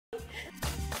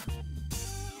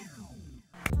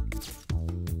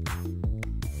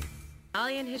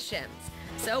Ali and his shims.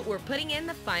 So we're putting in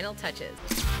the final touches.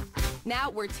 Now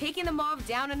we're taking the mauve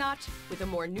down a notch with a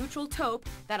more neutral taupe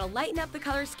that'll lighten up the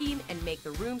color scheme and make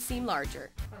the room seem larger.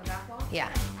 On the back wall?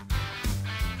 Yeah.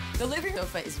 The living room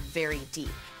sofa is very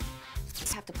deep.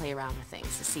 Just have to play around with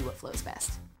things to see what flows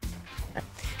best. Then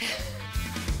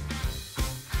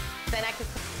I could...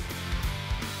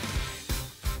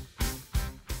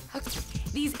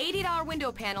 These $80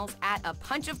 window panels add a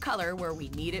punch of color where we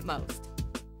need it most.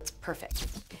 It's perfect.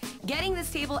 Getting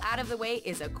this table out of the way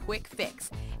is a quick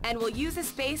fix, and we'll use the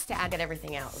space to add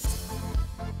everything else.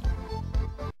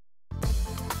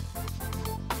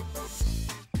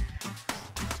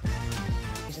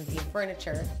 The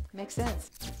furniture. Makes sense.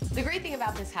 The great thing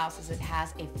about this house is it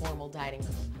has a formal dining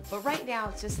room, but right now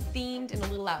it's just themed and a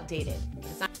little outdated.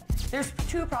 There's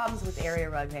two problems with the area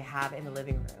rug they have in the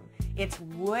living room. It's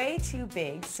way too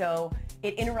big, so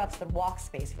it interrupts the walk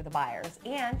space for the buyers,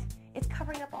 and it's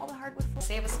covering up all the hardwood floors.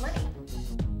 Save us money.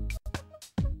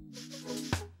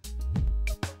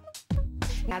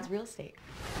 Adds real estate.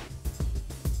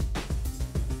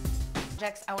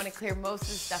 I want to clear most of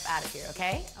the stuff out of here,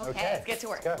 okay? Okay. Let's get to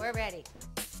work. We're ready.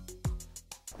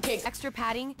 Okay, extra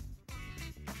padding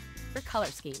for color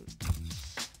scheme.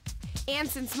 And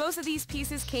since most of these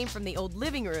pieces came from the old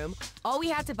living room, all we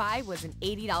had to buy was an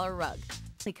 $80 rug.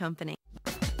 The company.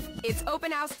 It's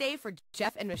open house day for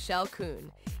Jeff and Michelle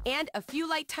Kuhn. And a few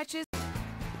light touches.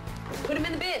 Put them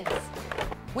in the bins.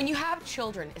 When you have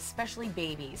children, especially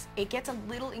babies, it gets a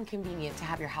little inconvenient to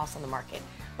have your house on the market.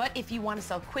 But if you want to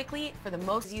sell quickly, for the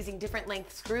most, using different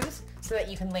length screws so that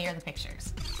you can layer the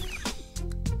pictures.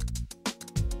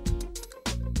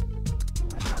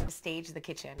 Stage the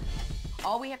kitchen.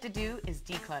 All we have to do is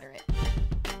declutter it.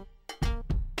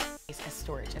 As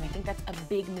storage, and I think that's a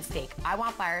big mistake. I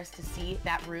want buyers to see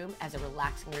that room as a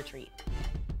relaxing retreat.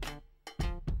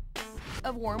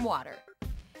 Of warm water.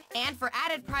 And for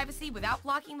added privacy without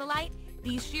blocking the light,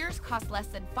 these shears cost less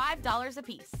than $5 a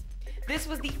piece. This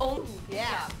was the only...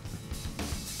 Yeah.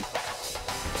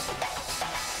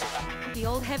 The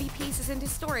old heavy pieces into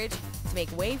storage to make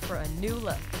way for a new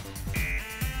look.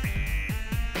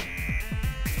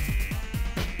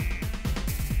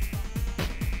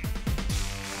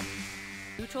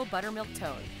 Neutral buttermilk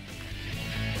tone.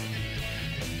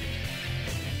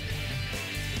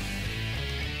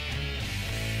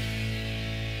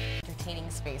 Entertaining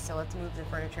space, so let's move the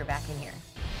furniture back in here.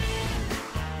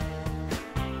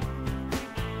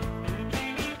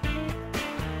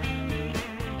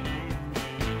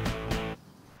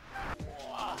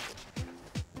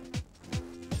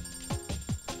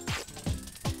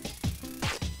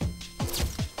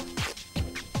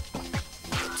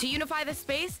 To unify the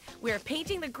space, we are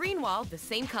painting the green wall the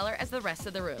same color as the rest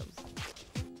of the room.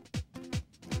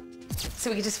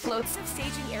 So we can just float of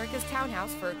staging Erica's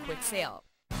townhouse for a quick sale.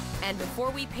 And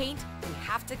before we paint, we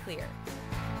have to clear.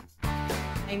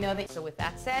 I know that, so with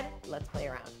that said, let's play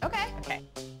around. Okay. Okay.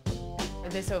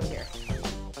 This over here.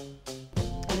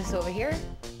 This over here.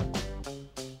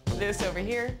 This over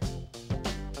here.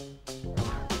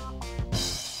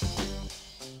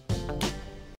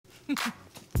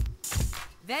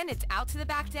 Then it's out to the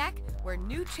back deck, where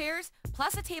new chairs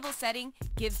plus a table setting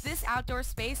gives this outdoor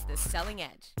space the selling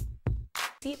edge.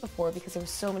 See it before because there were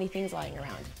so many things lying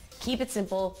around. Keep it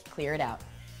simple, clear it out.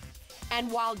 And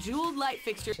while jeweled light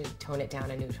fixtures should tone it down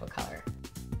a neutral color.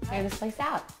 Clear this place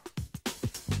out.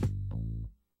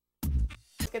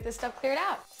 Let's get this stuff cleared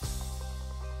out.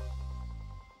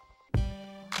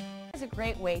 It's a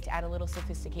great way to add a little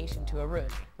sophistication to a room,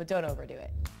 but don't overdo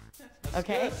it.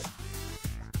 Okay?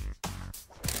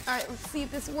 All right, let's see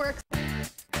if this works.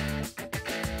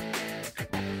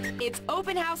 It's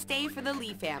open house day for the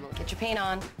Lee family. Get your paint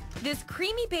on. This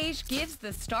creamy beige gives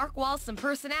the stark walls some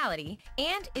personality,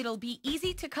 and it'll be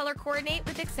easy to color coordinate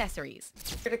with accessories.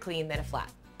 Better to clean than a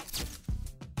flat.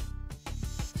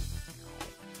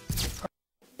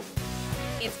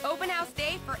 It's open house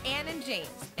day for Ann and James,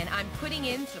 and I'm putting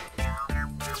in some...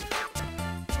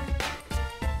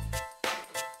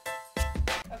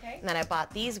 And then I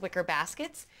bought these wicker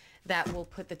baskets that will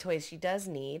put the toys she does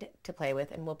need to play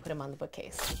with, and we'll put them on the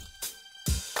bookcase.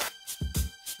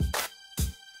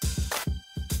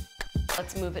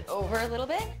 Let's move it over a little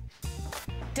bit.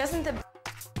 Doesn't the...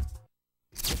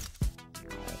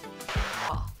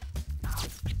 Oh.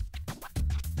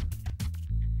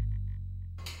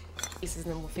 Pieces,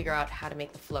 and then we'll figure out how to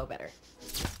make the flow better.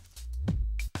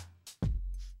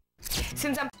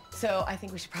 So I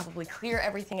think we should probably clear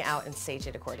everything out and stage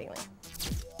it accordingly.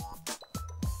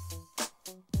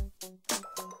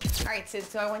 All All right, Sid,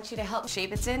 so I want you to help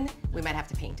shape it's in. We might have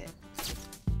to paint it.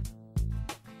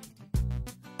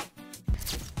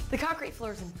 The concrete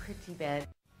floor is in pretty bad.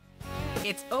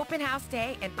 It's open house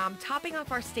day, and I'm topping off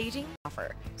our staging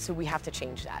offer, so we have to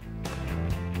change that.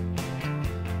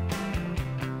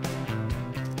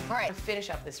 All right, finish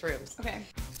up this room. Okay.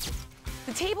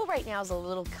 The table right now is a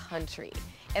little country,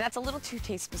 and that's a little too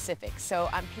taste specific, so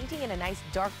I'm painting in a nice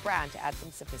dark brown to add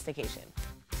some sophistication.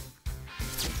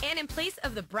 And in place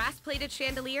of the brass-plated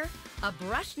chandelier, a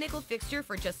brushed nickel fixture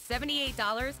for just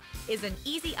 $78 is an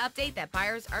easy update that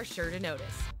buyers are sure to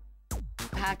notice.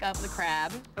 Pack up the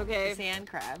crab, the sand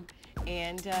crab,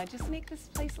 and just make this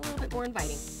place a little bit more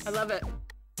inviting. I love it.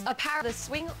 The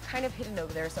swing kind of hidden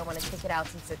over there, so I want to take it out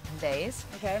since it conveys.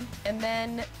 Okay. And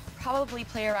then probably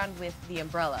play around with the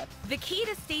umbrella. The key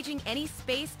to staging any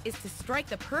space is to strike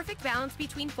the perfect balance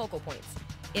between focal points.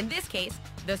 In this case,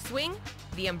 the swing,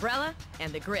 the umbrella,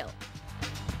 and the grill.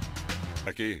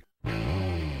 Aquí.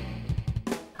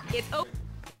 It's open.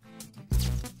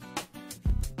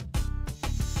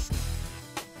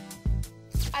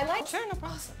 I like. Sure, no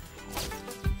problem. Awesome.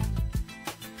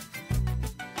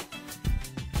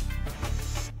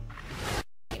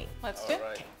 Let's do it.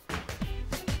 Right.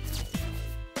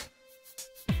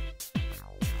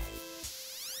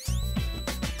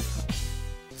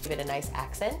 Give it a nice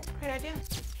accent. Great idea.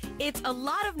 It's a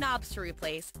lot of knobs to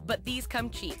replace, but these come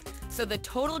cheap. So the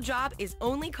total job is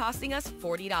only costing us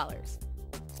 $40.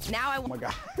 Now Oh my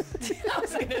God. I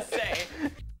was gonna say.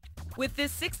 With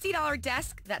this $60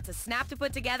 desk that's a snap to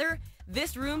put together,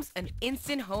 this room's an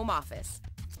instant home office.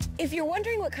 If you're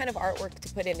wondering what kind of artwork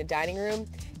to put in a dining room,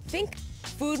 think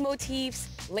food motifs,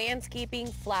 landscaping,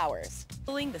 flowers.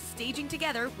 Pulling the staging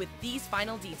together with these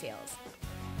final details.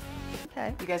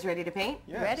 Okay, you guys ready to paint?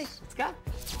 Yes. Ready? Let's go.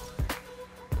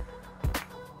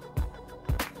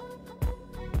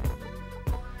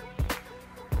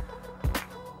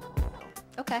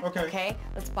 Okay. Okay. Okay.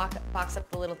 Let's box up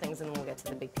the little things and then we'll get to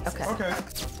the big pieces. Okay.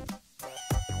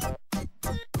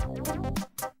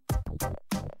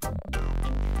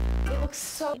 It looks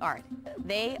so art.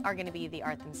 They are going to be the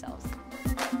art themselves.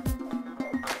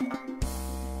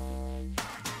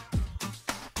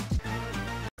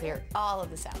 Clear all of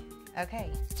this out.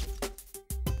 Okay.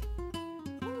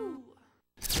 Woo.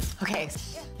 Okay.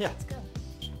 Yeah. Let's go.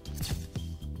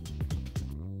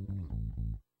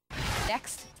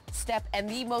 Next step, and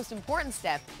the most important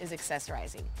step, is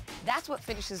accessorizing. That's what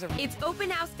finishes a room. It's open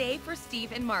house day for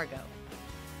Steve and Margot.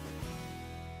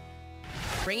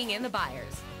 Bringing in the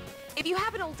buyers. If you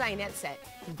have an old dinette set,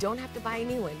 you don't have to buy a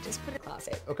new one, just put it in the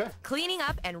closet. Okay. Cleaning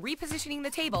up and repositioning the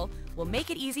table will make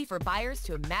it easy for buyers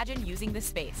to imagine using the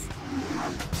space.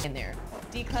 In there.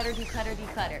 Declutter, declutter,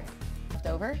 declutter. Left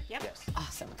over? Yep. Yes.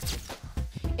 Awesome.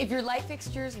 If your light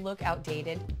fixtures look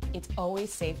outdated, it's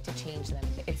always safe to change them.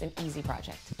 It's an easy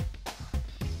project.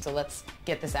 So let's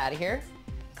get this out of here.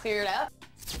 Clear it up.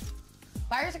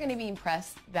 Buyers are going to be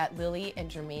impressed that Lily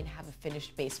and Jermaine have a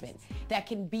finished basement that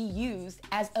can be used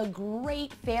as a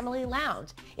great family lounge.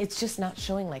 It's just not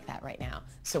showing like that right now,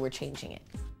 so we're changing it.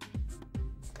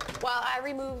 While I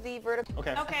remove the vertical...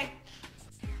 Okay. Okay.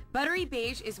 Buttery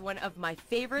beige is one of my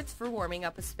favorites for warming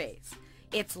up a space.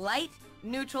 It's light,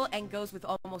 neutral, and goes with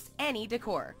almost any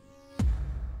decor.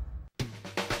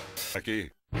 Aquí.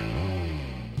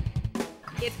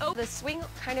 The swing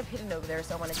kind of hidden over there,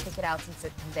 so I want to take it out since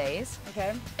it conveys.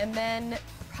 Okay. And then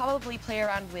probably play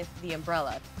around with the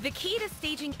umbrella. The key to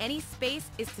staging any space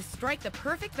is to strike the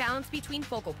perfect balance between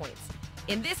focal points.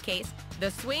 In this case, the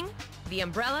swing, the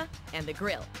umbrella, and the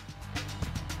grill.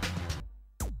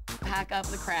 Pack up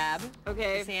the crab,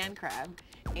 the sand crab,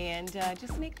 and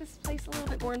just make this place a little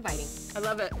bit more inviting. I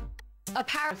love it.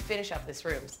 Finish up this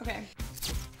room. Okay.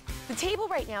 The table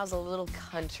right now is a little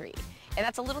country, and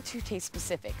that's a little too taste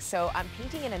specific, so I'm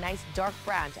painting in a nice dark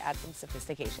brown to add some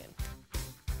sophistication.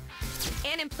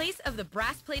 And in place of the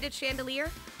brass-plated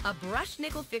chandelier, a brushed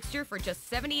nickel fixture for just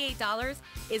 $78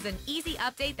 is an easy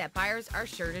update that buyers are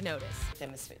sure to notice.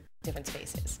 Different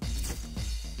spaces.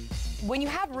 When you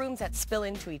have rooms that spill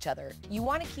into each other, you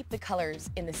want to keep the colors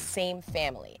in the same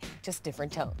family, just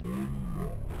different tone.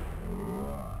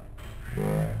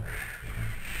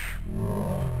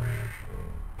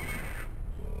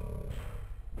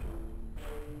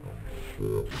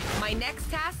 My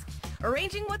next task,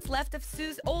 arranging what's left of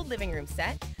Sue's old living room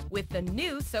set with the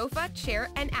new sofa, chair,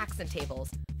 and accent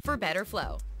tables for better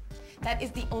flow. That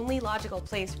is the only logical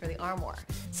place for the armoire.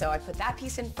 So I put that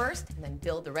piece in first and then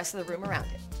build the rest of the room around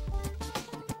it.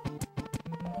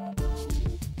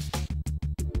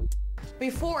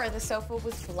 Before, the sofa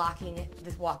was blocking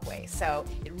the walkway, so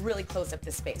it really closed up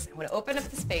the space. I'm going to open up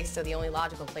the space, so the only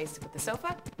logical place to put the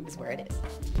sofa is where it is.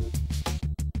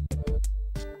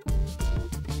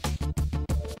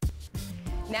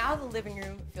 Now the living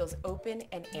room feels open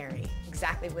and airy,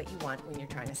 exactly what you want when you're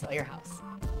trying to sell your house.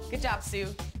 Good job, Sue.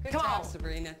 Good Come job, on.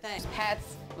 Sabrina. Thanks.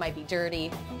 Pets might be dirty.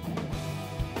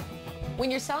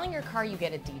 When you're selling your car, you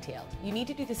get it detailed. You need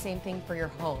to do the same thing for your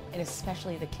home, and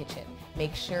especially the kitchen.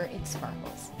 Make sure it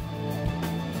sparkles.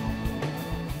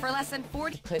 For less than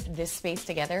 40, put this space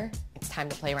together. It's time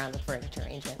to play around with furniture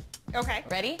arrangement. Okay.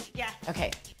 Ready? Yeah.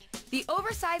 Okay. The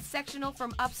oversized sectional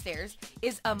from upstairs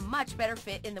is a much better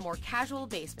fit in the more casual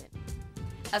basement.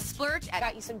 A splurge at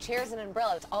got you some chairs and an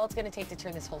umbrella. That's all it's going to take to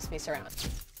turn this whole space around.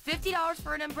 $50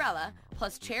 for an umbrella,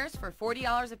 plus chairs for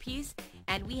 $40 a piece,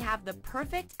 and we have the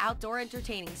perfect outdoor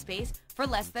entertaining space for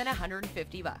less than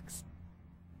 $150.